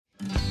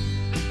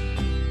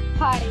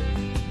Hi,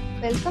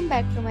 welcome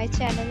back to my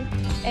channel,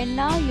 and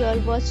now you are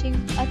watching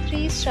a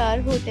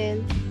 3-star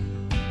hotel.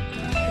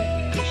 The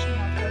location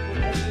of the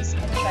hotel is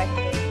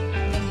attractive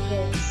and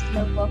guests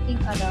love walking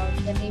around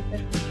the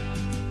neighborhood.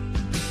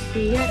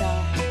 There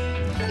are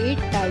 8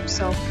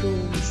 types of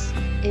rooms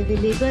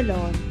available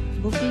on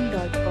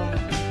booking.com.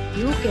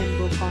 You can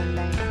book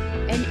online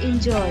and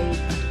enjoy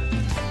it.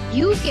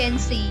 You can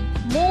see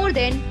more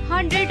than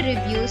 100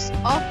 reviews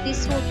of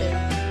this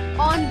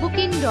hotel on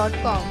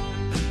booking.com.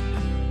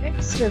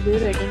 Its review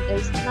rating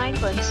is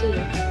 9.0,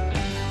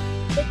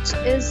 which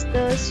is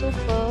the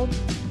superb.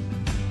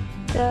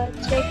 The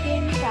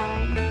check-in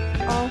time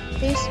of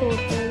this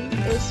hotel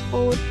is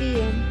 4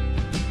 p.m.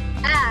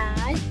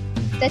 and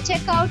the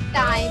checkout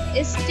time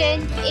is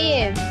 10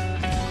 a.m.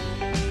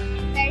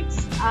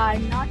 Pets are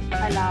not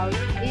allowed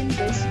in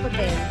this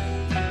hotel.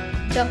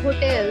 The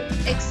hotel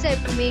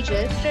accepts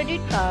major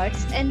credit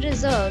cards and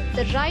reserves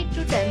the right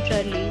to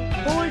temporarily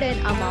hold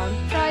an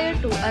amount prior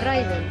to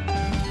arrival.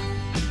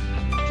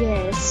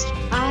 Guests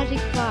are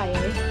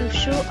required to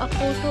show a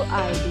photo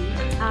ID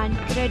and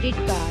credit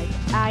card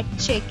at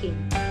check-in.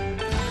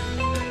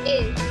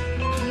 If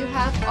you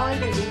have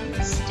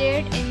already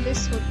stayed in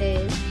this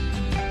hotel,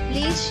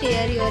 please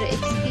share your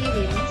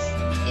experience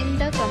in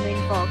the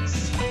comment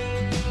box.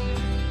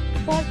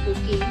 For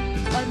booking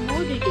or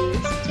more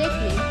details, check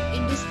link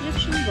in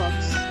description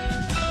box.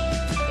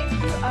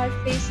 If you are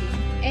facing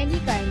any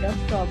kind of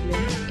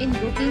problem in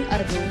booking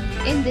a room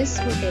in this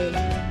hotel,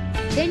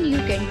 then you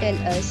can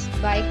tell us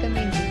by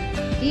commenting.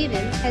 We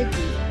will help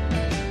you.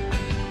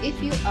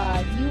 If you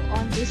are new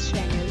on this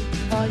channel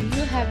or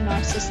you have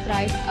not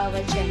subscribed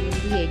our channel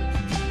yet,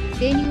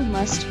 then you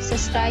must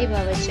subscribe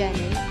our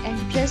channel and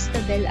press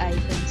the bell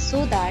icon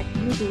so that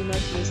you do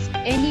not miss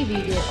any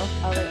video of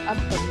our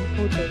upcoming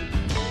hotel.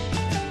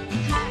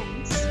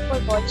 Thanks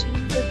for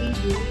watching the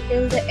video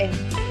till the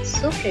end.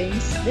 So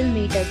friends, we'll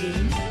meet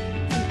again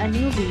in a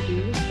new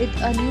video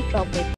with a new property.